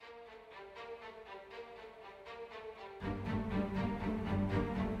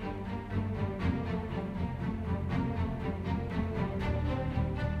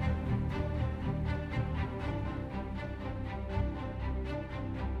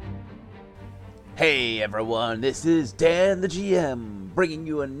Hey everyone, this is Dan the GM, bringing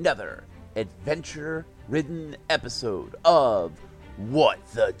you another adventure-ridden episode of What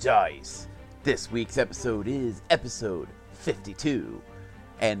the Dice. This week's episode is episode 52,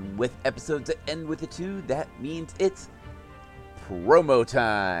 and with episodes that end with a 2, that means it's promo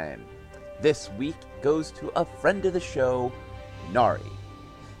time. This week goes to a friend of the show, Nari.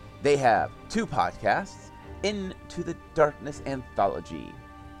 They have 2 podcasts, Into the Darkness Anthology.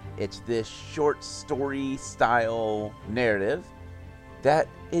 It's this short story style narrative that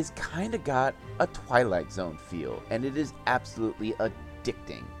is kind of got a Twilight Zone feel, and it is absolutely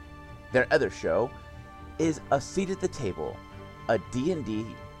addicting. Their other show is A Seat at the Table, a D&D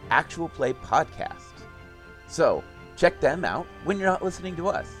actual play podcast. So, check them out when you're not listening to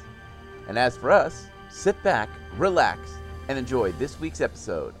us. And as for us, sit back, relax, and enjoy this week's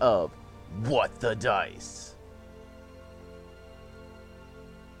episode of What the Dice.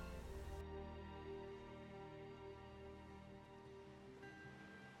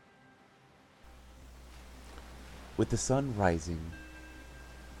 With the sun rising,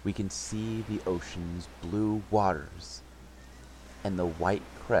 we can see the ocean's blue waters and the white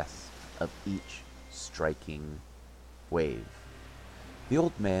crest of each striking wave. The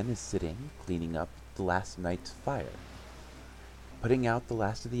old man is sitting, cleaning up the last night's fire, putting out the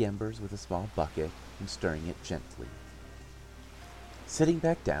last of the embers with a small bucket and stirring it gently. Sitting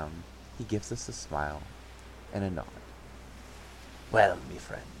back down, he gives us a smile and a nod. Well, me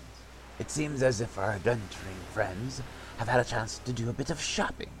friends, it seems as if our adventuring friends have had a chance to do a bit of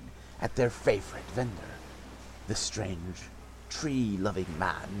shopping at their favorite vendor, the strange, tree-loving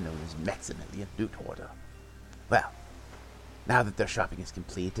man known as Maximilian Luthorder. Well, now that their shopping is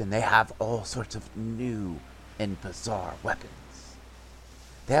complete and they have all sorts of new and bizarre weapons,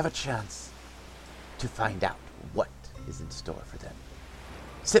 they have a chance to find out what is in store for them.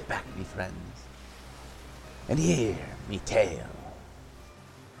 Sit back, me friends, and hear me tale.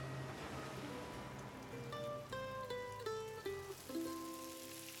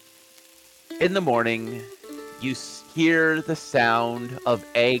 In the morning, you hear the sound of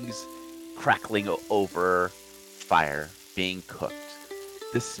eggs crackling over fire being cooked.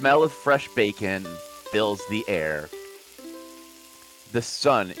 The smell of fresh bacon fills the air. The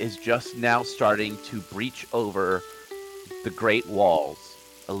sun is just now starting to breach over the great walls,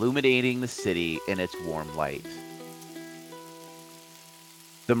 illuminating the city in its warm light.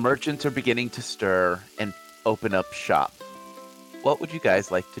 The merchants are beginning to stir and open up shop. What would you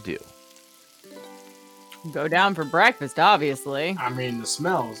guys like to do? Go down for breakfast, obviously. I mean, the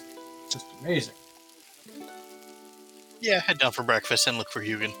smell's just amazing. Yeah, head down for breakfast and look for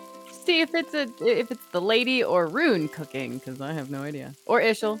Hugin. See if it's the lady or Rune cooking, because I have no idea. Or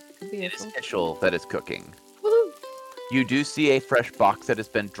Ishel. Could be It is Ishel. Ishel that is cooking. Woohoo! You do see a fresh box that has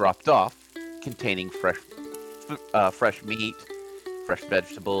been dropped off, containing fresh meat, fresh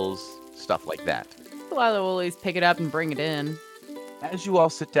vegetables, stuff like that. Lila will always pick it up and bring it in. As you all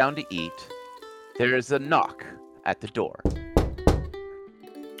sit down to eat, there is a knock at the door.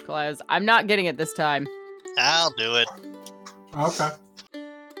 Claus, I'm not getting it this time. I'll do it. Okay.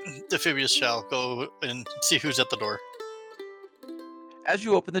 Amphibious shall go and see who's at the door. As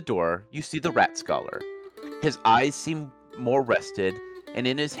you open the door, you see the rat scholar. His eyes seem more rested, and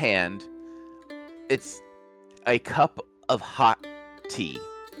in his hand, it's a cup of hot tea.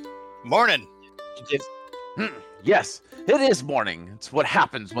 Morning! Yes, it is morning. It's what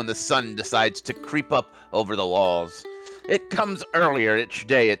happens when the sun decides to creep up over the walls. It comes earlier each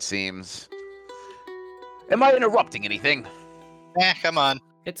day, it seems. Am I interrupting anything? Come on.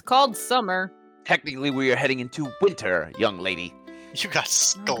 It's called summer. Technically, we are heading into winter, young lady. You got Oh, good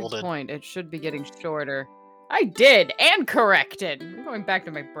scolded. point. It should be getting shorter. I did, and corrected. I'm going back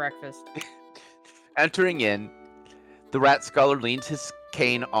to my breakfast. Entering in, the rat scholar leans his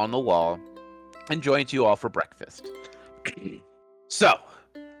cane on the wall and joins you all for breakfast. So,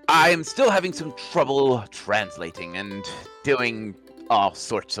 I'm still having some trouble translating and doing all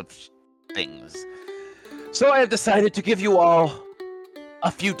sorts of things. So I have decided to give you all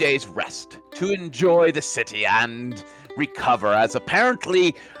a few days rest to enjoy the city and recover, as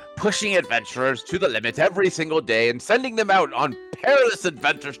apparently pushing adventurers to the limit every single day and sending them out on perilous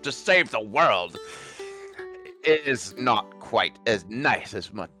adventures to save the world is not quite as nice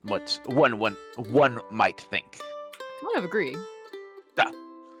as what one might think. Kind of agree.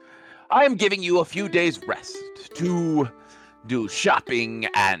 I am giving you a few days rest to do shopping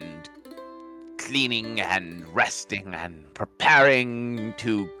and cleaning and resting and preparing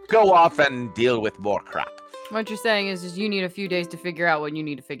to go off and deal with more crap. What you're saying is just you need a few days to figure out what you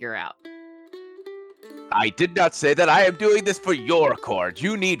need to figure out. I did not say that. I am doing this for your accord.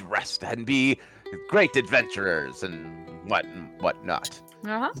 You need rest and be great adventurers and whatnot.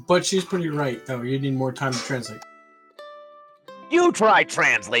 Uh-huh. But she's pretty right, though. You need more time to translate. You try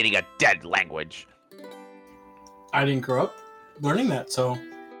translating a dead language. I didn't grow up learning that, so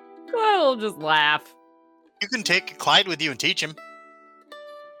I'll just laugh. You can take Clyde with you and teach him.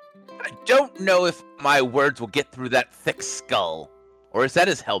 I don't know if my words will get through that thick skull. Or is that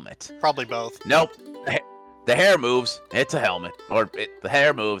his helmet? Probably both. Nope. The hair moves. It's a helmet. The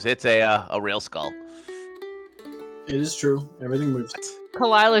hair moves. It's a real skull. it is true. Everything moves.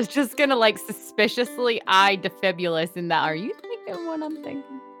 Kalila's just gonna like suspiciously eye Defibulous in that. Are you thinking what I'm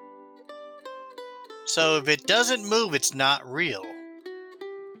thinking? So if it doesn't move, it's not real.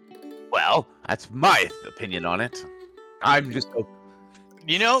 Well, that's my opinion on it. I'm just...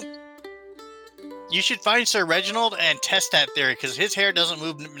 You know, you should find Sir Reginald and test that theory, because his hair doesn't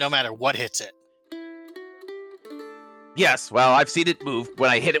move no matter what hits it. Yes, well, I've seen it move when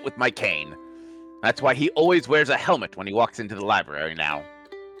I hit it with my cane. That's why he always wears a helmet when he walks into the library now.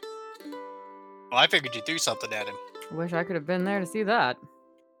 Well, I figured you threw something at him. Wish I could have been there to see that.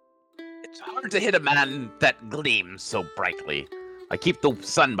 It's hard to hit a man that gleams so brightly. I keep the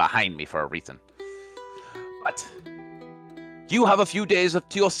sun behind me for a reason. But you have a few days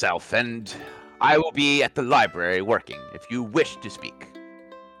to yourself, and I will be at the library working if you wish to speak.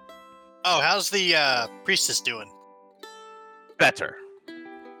 Oh, how's the priestess doing? Better.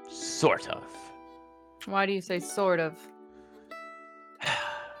 Sort of. Why do you say sort of?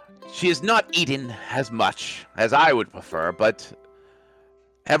 She is not eating as much as I would prefer, but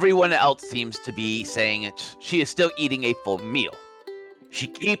everyone else seems to be saying it. She is still eating a full meal. She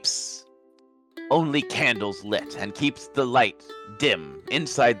keeps only candles lit and keeps the light dim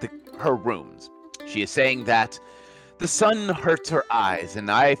inside her rooms. She is saying that the sun hurts her eyes, and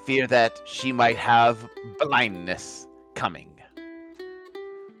I fear that she might have blindness coming.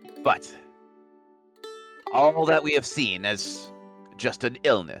 But all that we have seen as just an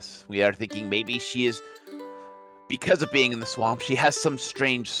illness. We are thinking maybe she is, because of being in the swamp, she has some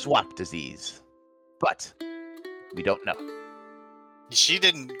strange swamp disease. But we don't know. She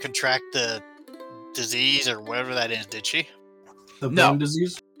didn't contract the disease or whatever that is, did she? The No. bone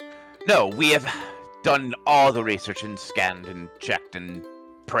disease? No, we have done all the research and scanned and checked and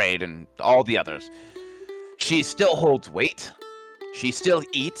prayed and all the others. She still holds weight. She still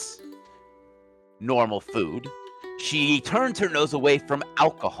eats normal food. She turns her nose away from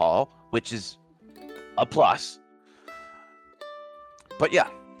alcohol, which is a plus. But yeah,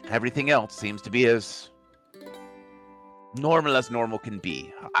 everything else seems to be as normal can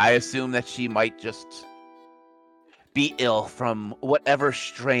be. I assume that she might just be ill from whatever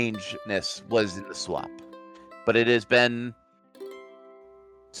strangeness was in the swamp. But it has been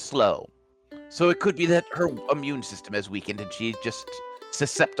slow. So it could be that her immune system has weakened and she's just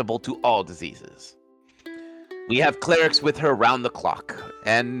susceptible to all diseases. We have clerics with her round the clock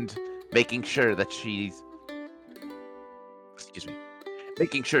and making sure that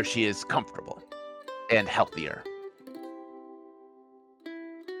making sure she is comfortable and healthier.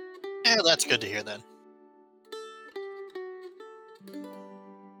 Yeah, that's good to hear then.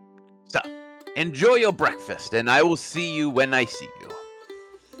 So, enjoy your breakfast, and I will see you when I see you.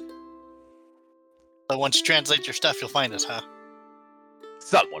 So once you translate your stuff, you'll find us, huh?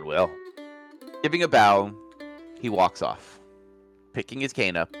 Someone will. Giving a bow, he walks off, picking his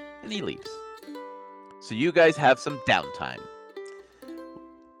cane up, and he leaves. So you guys have some downtime.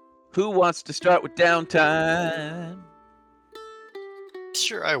 Who wants to start with downtime?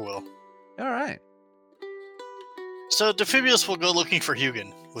 Sure, I will. All right. So Defibulous will go looking for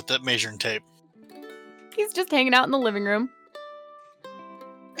Hugin with that measuring tape. He's just hanging out in the living room.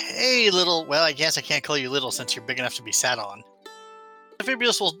 Hey, little... Well, I guess I can't call you little since you're big enough to be sat on.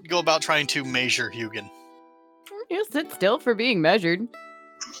 Defibulous will go about trying to measure Hugin. He'll sit still for being measured.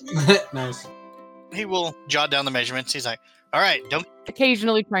 Nice. He will jot down the measurements. He's like, all right, don't...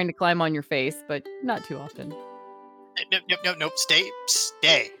 Occasionally trying to climb on your face, but not too often. Nope. Stay.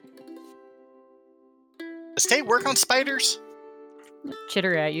 Does stay work on spiders?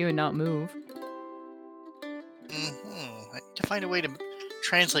 Chitter at you and not move. I need to find a way to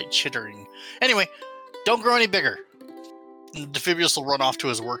translate chittering. Anyway, don't grow any bigger. Defibulous will run off to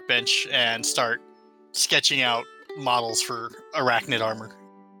his workbench and start sketching out models for arachnid armor.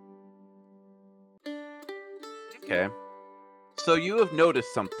 Okay. So you have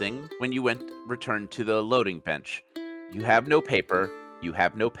noticed something when you returned to the loading bench. You have no paper, You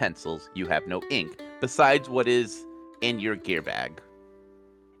have no pencils. You have no ink, besides what is in your gear bag.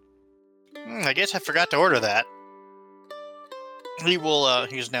 I guess I forgot to order that. He will,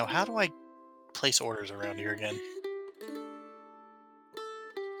 he goes, now, how do I place orders around here again?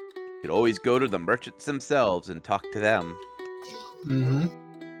 You could always go to the merchants themselves and talk to them. Mm-hmm.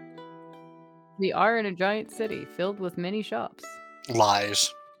 We are in a giant city filled with many shops.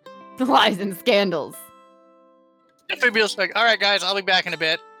 Lies. Lies and scandals. Amphibious like, all right, guys, I'll be back in a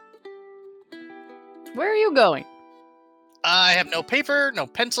bit. Where are you going? I have no paper, no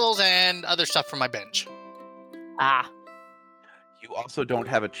pencils, and other stuff from my bench. Ah, You also don't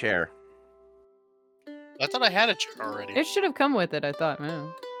have a chair. I thought I had a chair already. it should have come with it, I thought.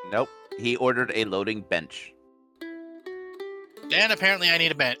 Oh. Nope. He ordered a loading bench. And apparently I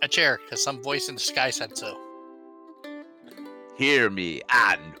need a chair, because some voice in the sky said so. Hear me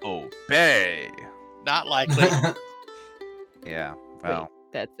and obey. Not likely. Yeah, Wait, well.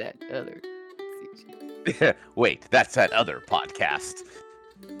 that's that other. Wait, that's that other podcast.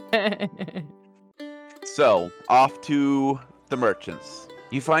 So, off to the merchants.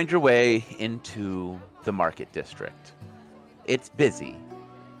 You find your way into the market district. It's busy.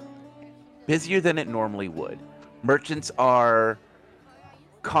 Busier than it normally would. Merchants are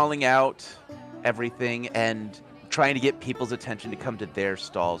calling out everything and trying to get people's attention to come to their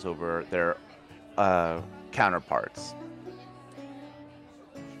stalls over their counterparts.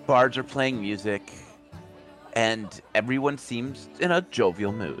 Bards are playing music, and everyone seems in a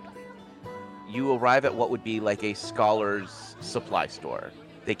jovial mood. You arrive at what would be like a scholar's supply store.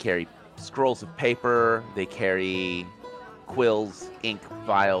 They carry scrolls of paper, they carry quills, ink,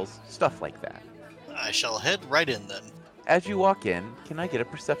 vials, stuff like that. I shall head right in then. As you walk in, can I get a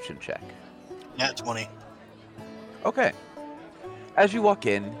perception check? Nat 20. Okay. As you walk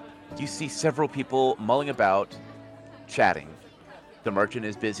in, you see several people mulling about, chatting. The merchant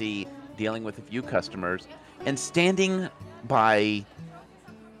is busy dealing with a few customers, and standing by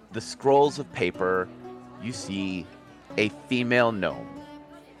the scrolls of paper, you see a female gnome.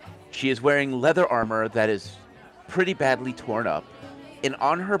 She is wearing leather armor that is pretty badly torn up, and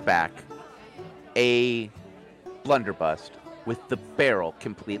on her back, a blunderbuss with the barrel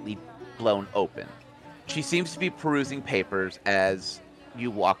completely blown open. She seems to be perusing papers as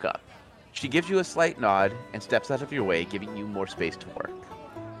you walk up. She gives you a slight nod and steps out of your way, giving you more space to work.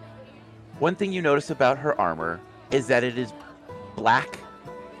 One thing you notice about her armor is that it is black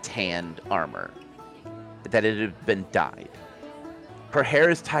tanned armor, that it had been dyed. Her hair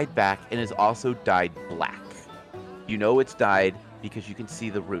is tied back and is also dyed black. You know it's dyed because you can see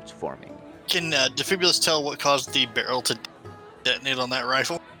the roots forming. Can Defibulus tell what caused the barrel to detonate on that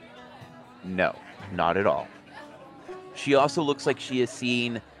rifle? No, not at all. She also looks like she has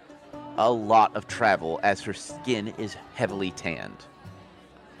seen a lot of travel as her skin is heavily tanned.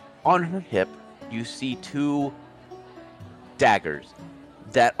 On her hip, you see two daggers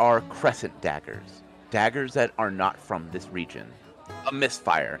that are crescent daggers. Daggers that are not from this region. A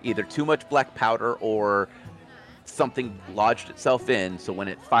misfire, either too much black powder or something lodged itself in, so when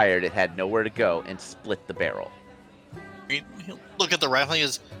it fired, it had nowhere to go and split the barrel. He'll look at the rifle and he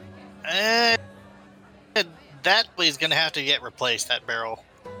goes, that is going to have to get replaced, that barrel.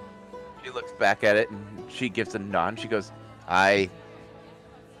 She looks back at it and she gives a nod. She goes, What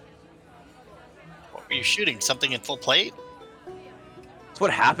were you shooting? Something in full plate? It's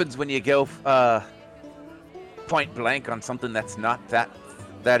what happens when you go point blank on something that's not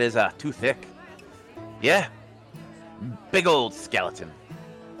that is too thick. Yeah. Big old skeleton.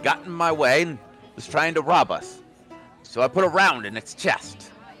 Got in my way and was trying to rob us. So I put a round in its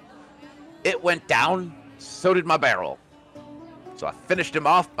chest. It went down, so did my barrel. So I finished him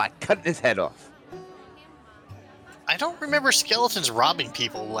off by cutting his head off. I don't remember skeletons robbing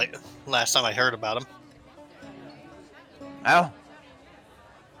people like last time I heard about them. Well,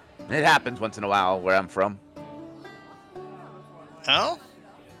 it happens once in a while where I'm from. Oh?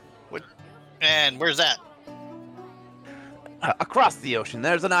 What? And where's that? Across the ocean,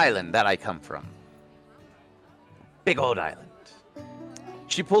 there's an island that I come from. Big old island.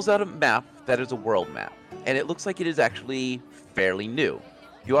 She pulls out a map that is a world map, and it looks like it is actually fairly new.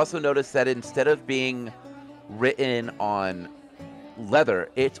 You also notice that instead of being written on leather,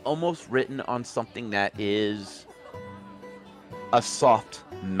 it's almost written on something that is a soft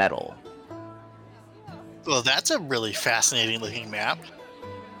metal. Well, that's a really fascinating looking map.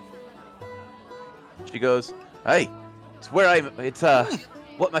 She goes, "Hey, it's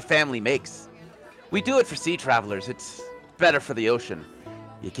what my family makes. We do it for sea travelers. It's better for the ocean.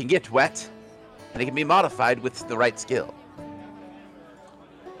 You can get wet, and it can be modified with the right skill."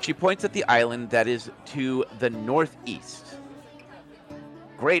 She points at the island that is to the northeast.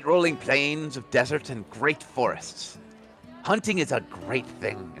 great rolling plains of desert and great forests. Hunting is a great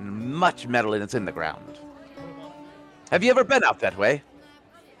thing, and much metal is in the ground. Have you ever been out that way?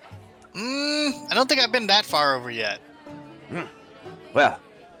 I don't think I've been that far over yet. Well,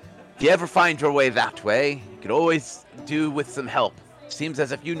 if you ever find your way that way, you could always do with some help. Seems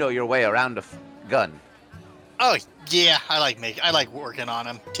as if you know your way around a gun. Oh yeah, I like working on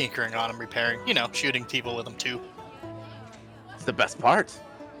them, tinkering on them, repairing. Shooting people with them too. It's the best part.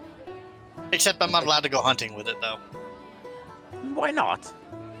 Except I'm not allowed to go hunting with it though. Why not?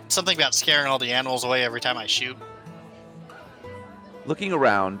 Something about scaring all the animals away every time I shoot. Looking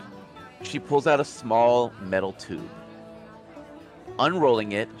around, she pulls out a small metal tube.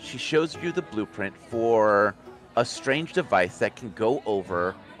 Unrolling it, she shows you the blueprint for a strange device that can go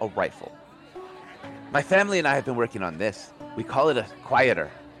over a rifle. My family and I have been working on this. We call it a quieter.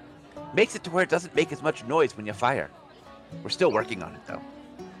 Makes it to where it doesn't make as much noise when you fire. We're still working on it, though.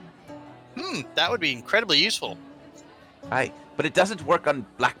 That would be incredibly useful. Aye, but it doesn't work on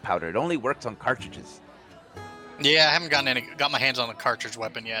black powder. It only works on cartridges. Yeah, I haven't got my hands on a cartridge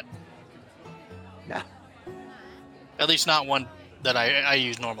weapon yet. Yeah. At least not one that I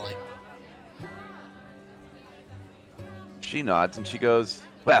use normally. She nods and she goes,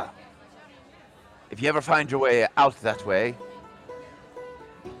 well, if you ever find your way out that way,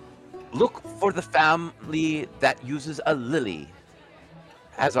 look for the family that uses a lily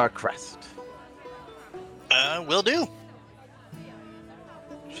as our crest. Will do.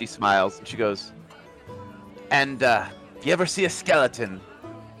 She smiles and she goes, and if you ever see a skeleton,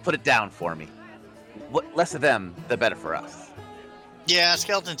 put it down for me. What less of them, the better for us. Yeah,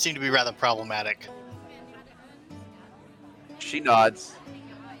 skeletons seem to be rather problematic. She nods,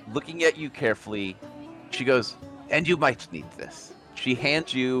 looking at you carefully. She goes, and you might need this. She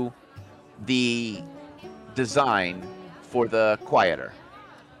hands you the design for the quieter.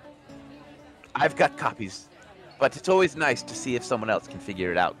 I've got copies, but it's always nice to see if someone else can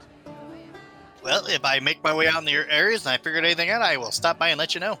figure it out. Well, if I make my way out in the areas and I figured anything out, I will stop by and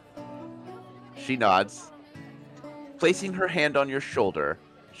let you know. She nods. Placing her hand on your shoulder,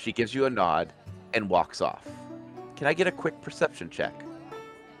 she gives you a nod and walks off. Can I get a quick perception check?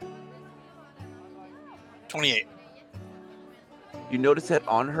 28. You notice that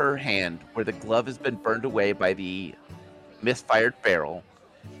on her hand, where the glove has been burned away by the misfired barrel,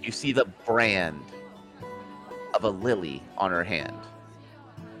 you see the brand of a lily on her hand.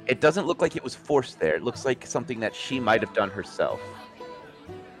 It doesn't look like it was forced there. It looks like something that she might have done herself.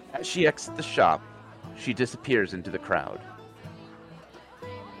 As she exits the shop, she disappears into the crowd.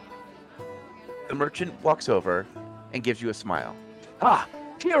 The merchant walks over and gives you a smile. Ah,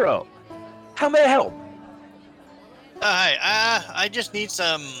 Hero! How may I help? Hi, I just need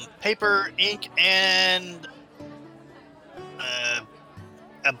some paper, ink, and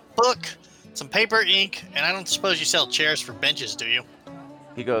a book, some paper, ink, and I don't suppose you sell chairs for benches, do you?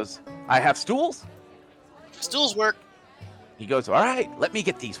 He goes, I have stools? Stools work. He goes, all right, let me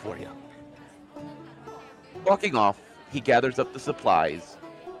get these for you. Walking off, he gathers up the supplies,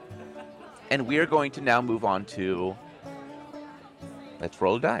 and we are going to now move on to, let's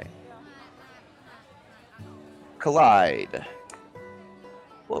roll a die. Collide.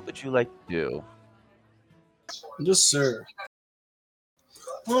 What would you like to do? Yes, sir.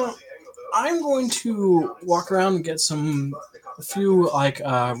 Well, I'm going to walk around and get a few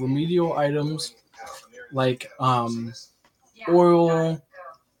remedial items, like oil,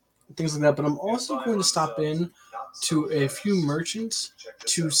 things like that. But I'm also going to stop in to a few merchants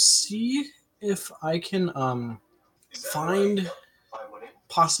to see if I can find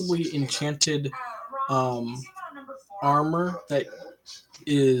possibly enchanted armor that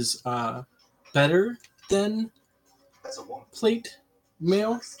is better than plate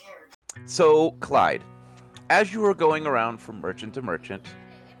mail. So, Clyde, as you are going around from merchant to merchant,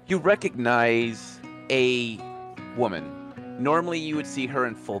 you recognize a woman. Normally you would see her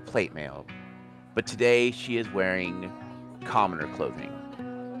in full plate mail, but today she is wearing commoner clothing.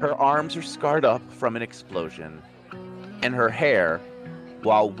 Her arms are scarred up from an explosion, and her hair,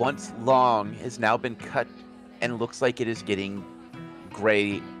 while once long, has now been cut and looks like it is getting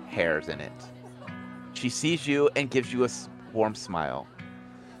gray hairs in it. She sees you and gives you a warm smile.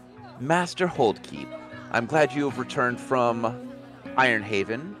 Master Holdkeep, I'm glad you have returned from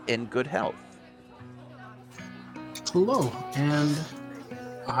Ironhaven in good health. Hello, and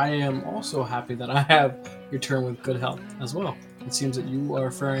I am also happy that I have returned with good health as well. It seems that you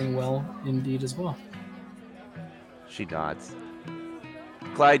are faring well indeed as well. She nods.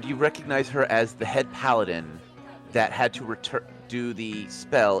 Clyde, you recognize her as the head paladin that had to do the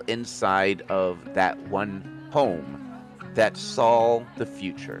spell inside of that one home that saw the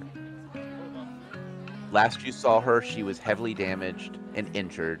future. Last you saw her, she was heavily damaged and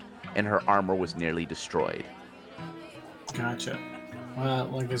injured, and her armor was nearly destroyed. Gotcha. Well,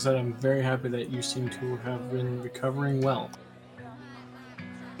 like I said, I'm very happy that you seem to have been recovering well.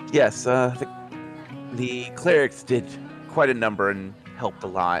 Yes, the clerics did quite a number and helped a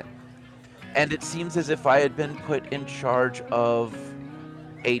lot. And it seems as if I had been put in charge of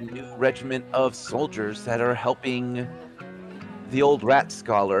a new regiment of soldiers that are helping the old rat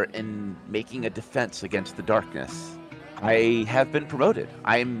scholar in making a defense against the darkness. I have been promoted.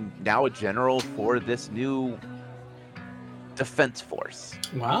 I'm now a general for this new defense force.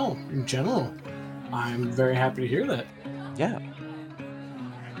 Wow, in general, I'm very happy to hear that. Yeah.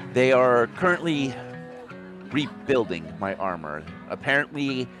 They are currently rebuilding my armor.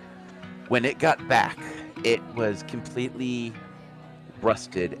 Apparently, when it got back, it was completely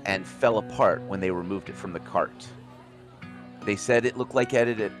rusted and fell apart when they removed it from the cart. They said it looked like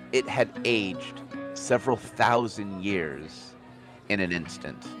it had aged several thousand years in an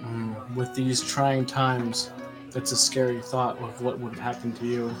instant. With these trying times, it's a scary thought of what would have happened to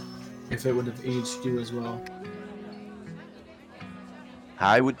you if it would have aged you as well.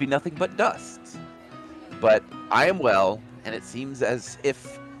 I would be nothing but dust. But I am well, and it seems as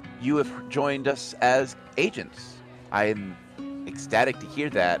if you have joined us as agents. I am ecstatic to hear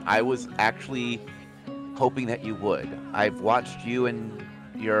that. I was actually hoping that you would. I've watched you and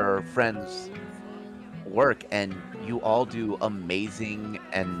your friends work, and you all do amazing,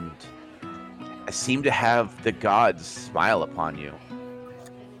 and seem to have the gods smile upon you.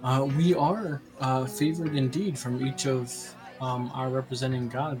 We are favored indeed from each of our representing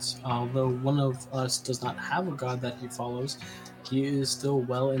gods. Although one of us does not have a god that he follows, he is still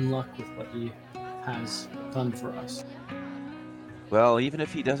well in luck with what he has done for us. Well, even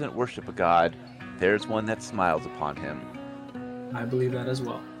if he doesn't worship a god, there's one that smiles upon him. I believe that as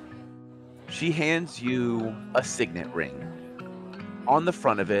well. She hands you a signet ring. On the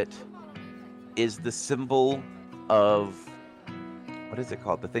front of it is the symbol of, what is it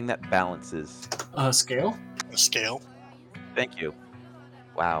called? The thing that balances. Scale? A scale. Thank you.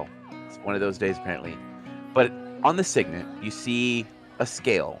 Wow. It's one of those days, apparently. But on the signet, you see a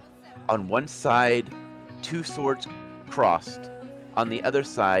scale. On one side, 2 swords crossed. On the other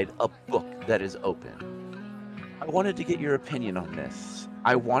side, a book that is open. I wanted to get your opinion on this.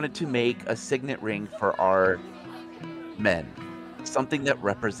 I wanted to make a signet ring for our men. Something that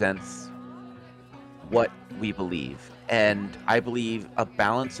represents what we believe. And I believe a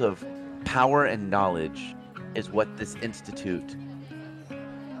balance of power and knowledge is what this institute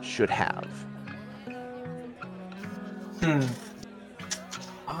should have.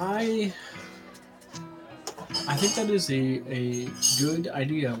 I think that is a good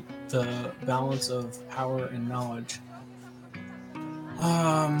idea, the balance of power and knowledge.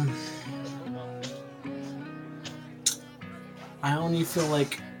 I only feel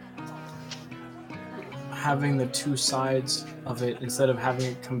like having the 2 sides of it instead of having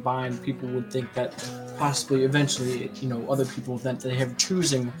it combined, people would think that possibly eventually, other people that they have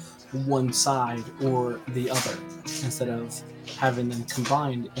choosing one side or the other instead of having them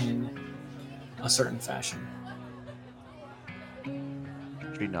combined in a certain fashion.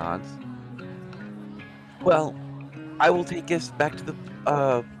 She nods. Well, I will take us back to the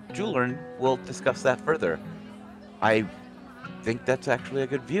jeweler and we'll discuss that further. I think that's actually a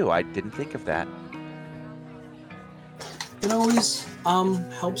good view. I didn't think of that. It always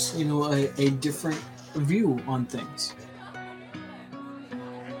helps, a different view on things.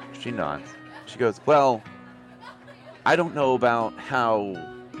 She nods. She goes, well, I don't know about how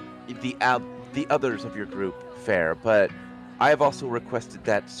the others of your group fare, but I have also requested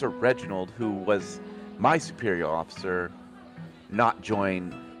that Sir Reginald, who was my superior officer, not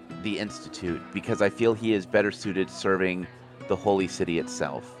join the Institute because I feel he is better suited serving the Holy City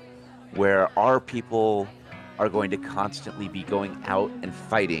itself, where our people are going to constantly be going out and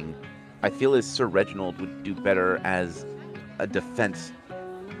fighting. I feel as Sir Reginald would do better as a defense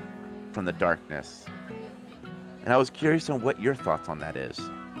from the darkness. And I was curious on what your thoughts on that is.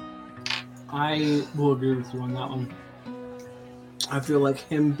 I will agree with you on that one. I feel like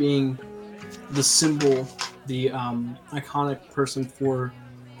him being the symbol, the iconic person for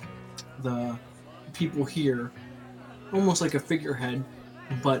the people here, almost like a figurehead,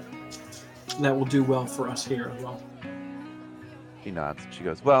 but that will do well for us here as well. She nods. She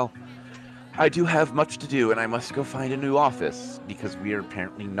goes, well, I do have much to do, and I must go find a new office, because we are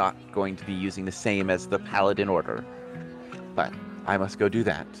apparently not going to be using the same as the Paladin Order. But I must go do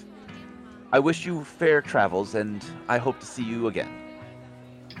that. I wish you fair travels, and I hope to see you again.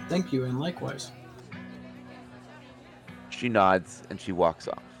 Thank you, and likewise. She nods and she walks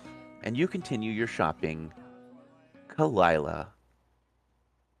off. And you continue your shopping, Kalila.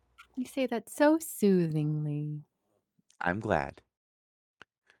 You say that so soothingly. I'm glad.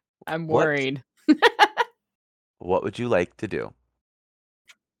 I'm What? worried. What would you like to do?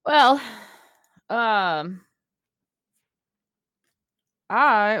 Well, I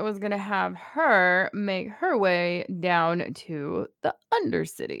was gonna have her make her way down to the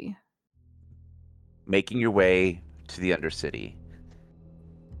Undercity. Making your way to the Undercity.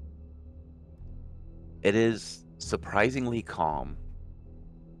 It is surprisingly calm.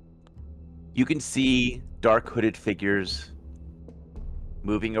 You can see dark hooded figures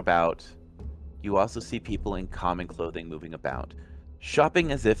moving about. You also see people in common clothing moving about,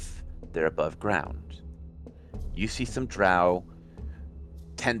 shopping as if they're above ground. You see some drow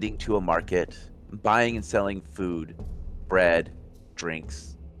tending to a market, buying and selling food, bread,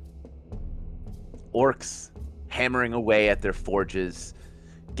 drinks. Orcs hammering away at their forges,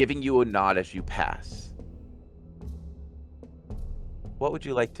 giving you a nod as you pass. What would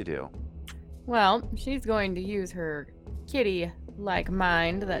you like to do? Well, she's going to use her kitty-like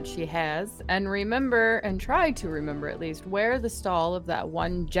mind that she has and remember, and try to remember at least, where the stall of that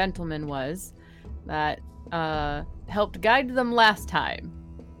one gentleman was that helped guide them last time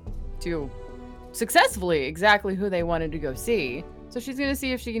to successfully exactly who they wanted to go see. So she's going to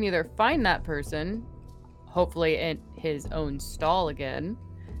see if she can either find that person, hopefully in his own stall again,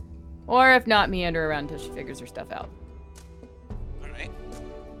 or if not, meander around until she figures her stuff out. All right.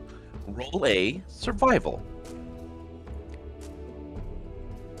 Roll a survival.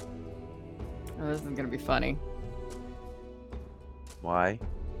 Oh, this is going to be funny. Why?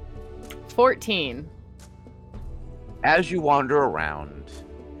 14. As you wander around,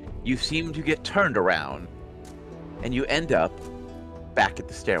 you seem to get turned around, and you end up back at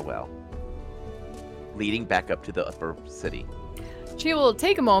the stairwell, leading back up to the upper city. She will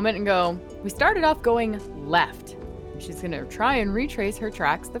take a moment and go, we started off going left. She's going to try and retrace her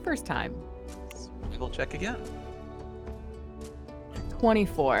tracks the first time. We'll check again.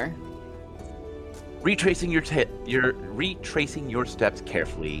 24. Retracing your steps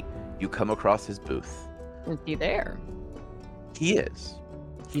carefully, you come across his booth. Is he there? He is.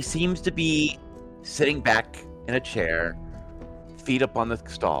 He seems to be sitting back in a chair, feet up on the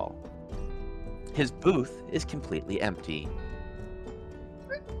stall. His booth is completely empty.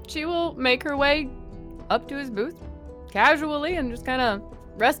 She will make her way up to his booth casually and just kind of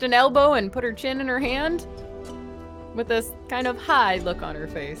rest an elbow and put her chin in her hand with this kind of high look on her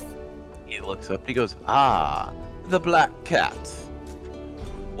face. He looks up and he goes, "Ah, the Black Cat.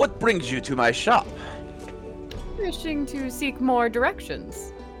 What brings you to my shop?" Wishing to seek more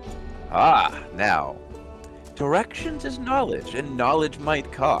directions. "Ah, now, directions is knowledge, and knowledge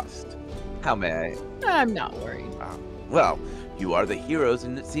might cost. How may I?" I'm not worried. Well, you are the heroes,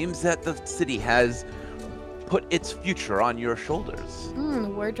 and it seems that the city has put its future on your shoulders.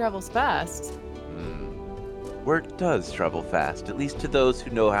 Word travels fast. Word does travel fast, at least to those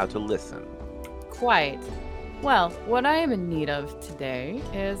who know how to listen. Quite. Well, what I am in need of today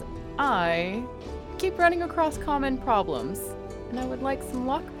is I keep running across common problems, and I would like some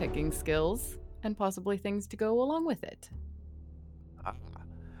lockpicking skills and possibly things to go along with it.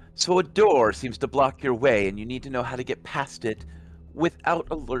 So a door seems to block your way, and you need to know how to get past it without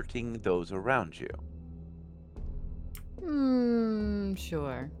alerting those around you.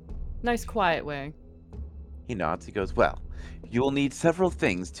 Sure. Nice quiet way. He nods. He goes, "Well, you will need several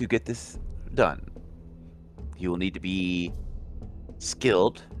things to get this done. You will need to be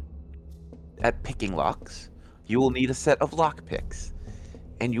skilled at picking locks. You will need a set of lock picks.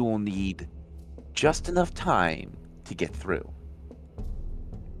 And you will need just enough time to get through."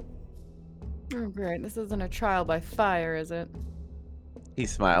 Oh, great. This isn't a trial by fire, is it? He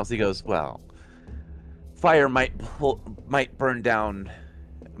smiles. He goes, "Well, fire might burn down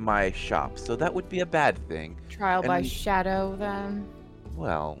my shop, so that would be a bad thing. Trial by And- shadow, then?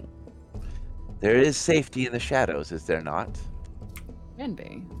 Well, there is safety in the shadows, is there not?" Can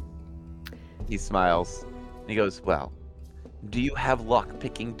be. He smiles. He goes, "Well, do you have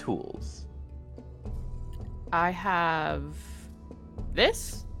lock-picking tools?" I have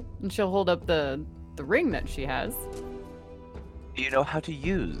this, and she'll hold up the ring that she has. Do you know how to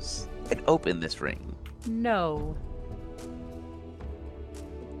use and open this ring? No.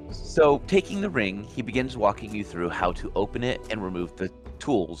 So, taking the ring, he begins walking you through how to open it and remove the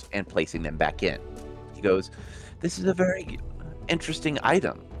tools and placing them back in. He goes, "This is a very interesting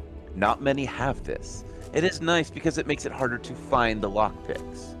item. Not many have this. It is nice because it makes it harder to find the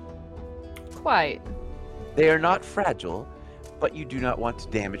lockpicks. Quite. They are not fragile, but you do not want to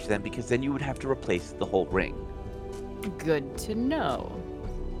damage them because then you would have to replace the whole ring." Good to know.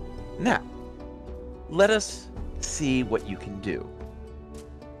 Now, let us see what you can do.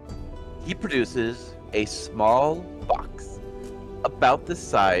 He produces a small box about the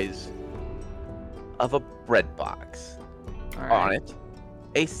size of a bread box. All On right. it,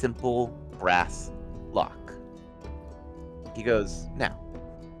 a simple brass lock. He goes, now,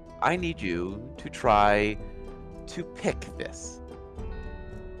 I need you to try to pick this.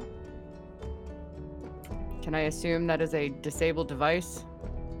 Can I assume that is a disabled device?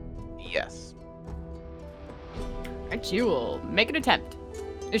 Yes. Alright, you will make an attempt.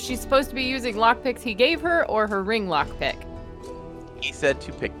 Is she supposed to be using lockpicks he gave her or her ring lockpick? He said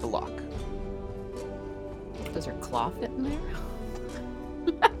to pick the lock. Does her claw fit in there?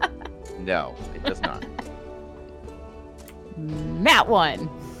 No, it does not. That one.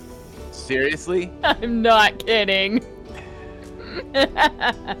 Seriously? I'm not kidding.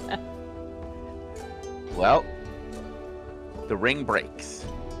 Well, the ring breaks.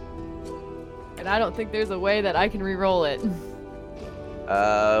 And I don't think there's a way that I can re-roll it.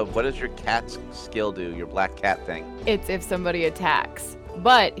 What does your cat's skill do? Your black cat thing? It's if somebody attacks.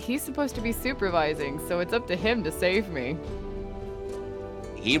 But he's supposed to be supervising, so it's up to him to save me.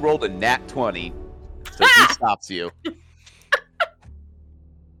 He rolled a nat 20, so he stops you.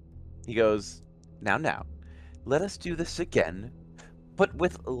 He goes, now, let us do this again, but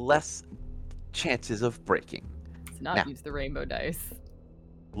with less chances of breaking. Let's not Now. use the rainbow dice.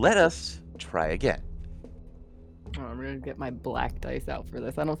 Let us try again. Oh, I'm gonna get my black dice out for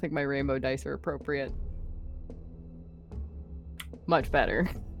this. I don't think my rainbow dice are appropriate. Much better.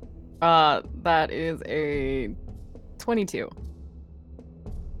 That is a 22.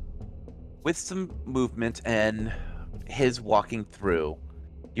 With some movement and his walking through,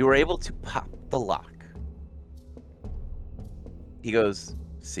 you were able to pop the lock. He goes,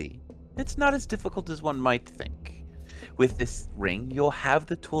 see, it's not as difficult as one might think. With this ring, you'll have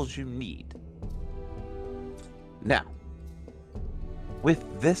the tools you need. Now, with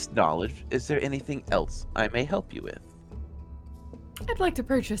this knowledge, is there anything else I may help you with? I'd like to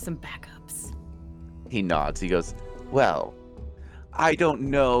purchase some backups. He nods. He goes, well, I don't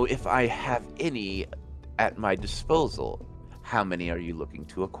know if I have any at my disposal. How many are you looking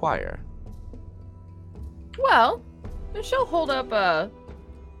to acquire? Well, she'll hold up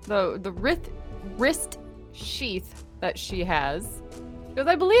the wrist sheath that she has, because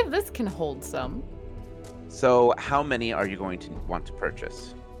I believe this can hold some. So, how many are you going to want to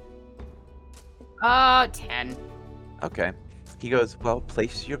purchase? 10. Okay. He goes, well,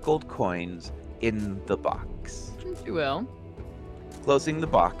 place your gold coins in the box. You will. Closing the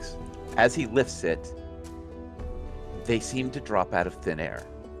box, as he lifts it, they seem to drop out of thin air.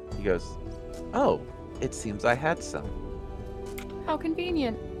 He goes, oh, it seems I had some. How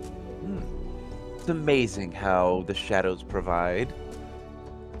convenient. It's amazing how the shadows provide.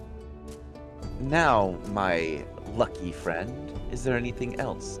 Now, my lucky friend, is there anything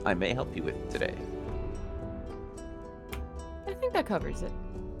else I may help you with today? I think that covers it.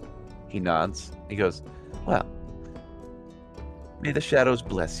 He nods. He goes, well, may the shadows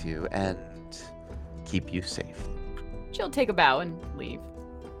bless you and keep you safe. She'll take a bow and leave.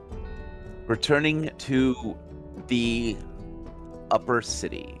 Returning to the upper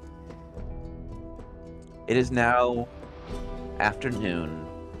city. It is now afternoon,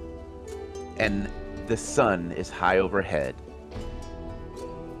 and the sun is high overhead.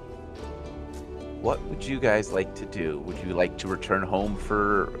 What would you guys like to do? Would you like to return home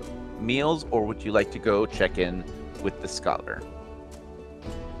for meals, or would you like to go check in with the scholar?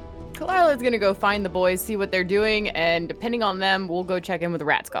 Kalila's gonna go find the boys, see what they're doing, and depending on them, we'll go check in with the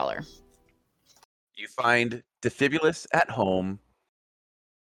Rat Scholar. You find Defibulus at home,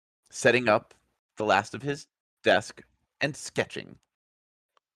 setting up the last of his desk and sketching.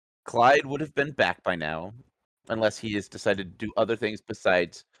 Clyde would have been back by now, unless he has decided to do other things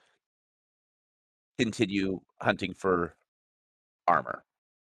besides continue hunting for armor.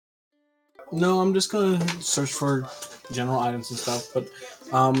 No, I'm just gonna search for general items and stuff. But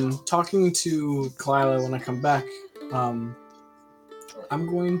talking to Kalila when I come back, I'm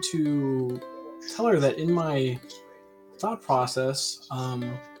going to tell her that in my thought process,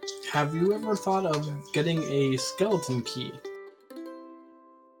 have you ever thought of getting a skeleton key?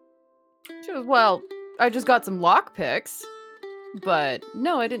 She goes, well, I just got some lockpicks, but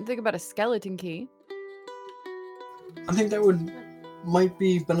no, I didn't think about a skeleton key. I think that might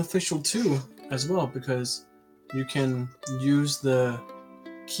be beneficial too, as well, because you can use the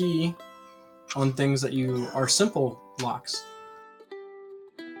key on things that you are simple locks.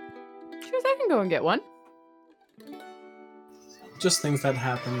 She goes, I can go and get one. Just things that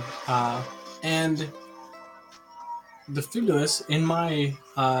happen. And Defibulous, in my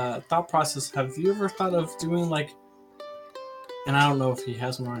thought process, have you ever thought of doing like, and I don't know if he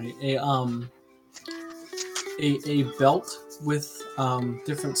has one already, a belt with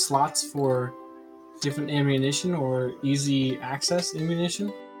different slots for different ammunition or easy access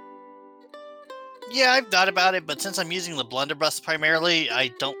ammunition? Yeah, I've thought about it, but since I'm using the blunderbuss primarily, I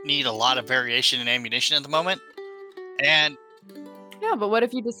don't need a lot of variation in ammunition at the moment. And Yeah, but what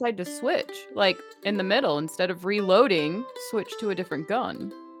if you decide to switch? Like, in the middle, instead of reloading, switch to a different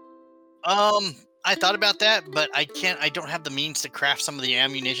gun? I thought about that, but I don't have the means to craft some of the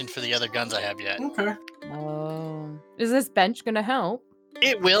ammunition for the other guns I have yet. Okay. Oh. Is this bench gonna help?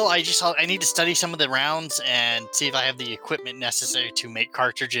 It will. I need to study some of the rounds and see if I have the equipment necessary to make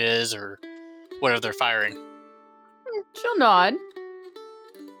cartridges or whatever they're firing. She'll nod.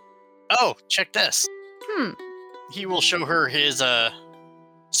 Oh, check this. Hmm. He will show her his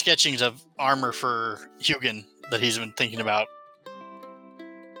sketchings of armor for Hugin that he's been thinking about.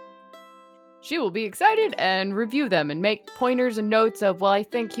 She will be excited and review them and make pointers and notes of, well, I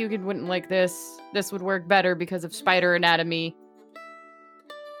think Hugin wouldn't like this. This would work better because of spider anatomy.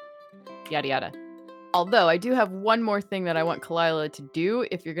 Yada yada. Although I do have one more thing that I want Kalila to do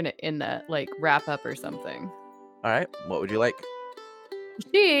if you're gonna end that, like, wrap up or something. All right, what would you like?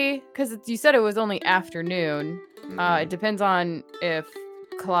 Because you said it was only afternoon. It depends on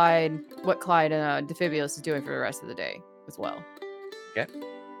what Clyde and Defibulous is doing for the rest of the day as well. Okay.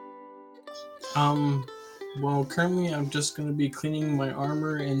 Well, currently I'm just gonna be cleaning my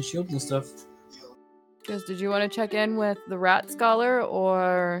armor and shield and stuff. Because did you want to check in with the Rat Scholar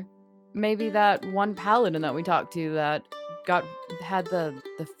or maybe that one paladin that we talked to that had the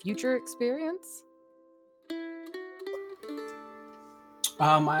future experience?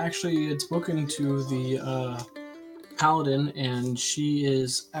 I actually had spoken to the paladin, and she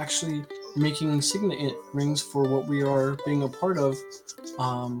is actually making signet rings for what we are being a part of.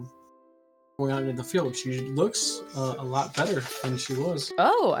 Going out into the field, she looks a lot better than she was.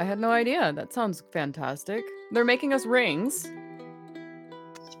 Oh, I had no idea. That sounds fantastic. They're making us rings.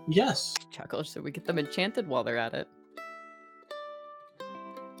 Yes, Chuckle, should we get them enchanted while they're at it?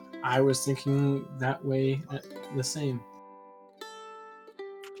 I was thinking that way the same.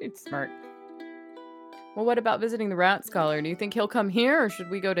 She's smart. Well, what about visiting the Rat Scholar? Do you think he'll come here, or should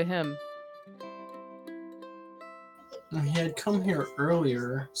we go to him? He had come here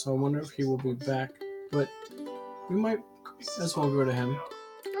earlier, so I wonder if he will be back. But we might as well go to him.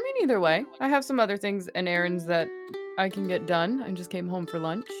 I mean, either way. I have some other things and errands that I can get done. I just came home for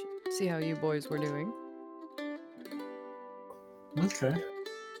lunch. See how you boys were doing. Okay.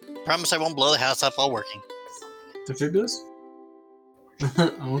 Promise I won't blow the house up while working. Defibulous?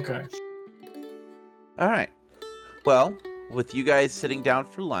 Okay. All right. Well, with you guys sitting down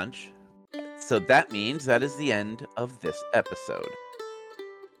for lunch, so that means that is the end of this episode.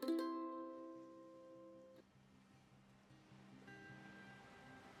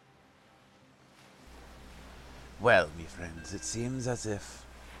 Well, me friends, it seems as if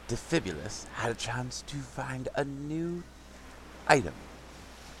Defibulous had a chance to find a new item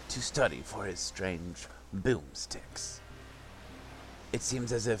to study for his strange boomsticks. It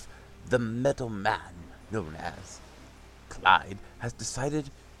seems as if the metal man known as Clyde has decided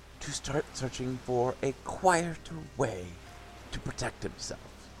to start searching for a quieter way to protect himself.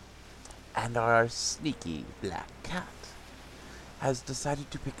 And our sneaky black cat has decided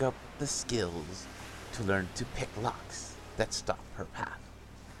to pick up the skills to learn to pick locks that stop her path.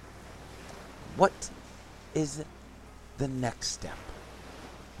 What is the next step?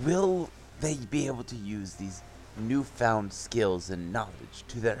 Will they be able to use these newfound skills and knowledge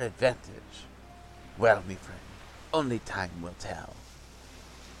to their advantage? Well, me friend, only time will tell.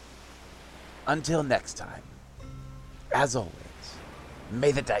 Until next time, as always,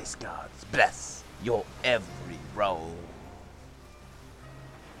 may the dice gods bless your every roll.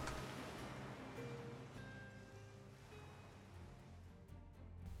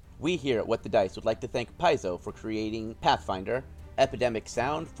 We here at What the Dice would like to thank Paizo for creating Pathfinder, Epidemic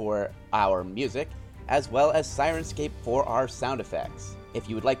Sound for our music, as well as Sirenscape for our sound effects. If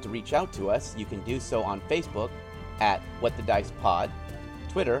you would like to reach out to us, you can do so on Facebook at What the Dice Pod,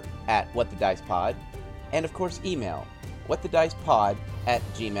 Twitter at What the Dice Pod, and of course email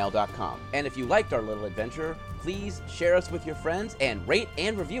whatthedicepod@gmail.com. And if you liked our little adventure, please share us with your friends and rate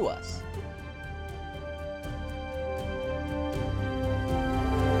and review us.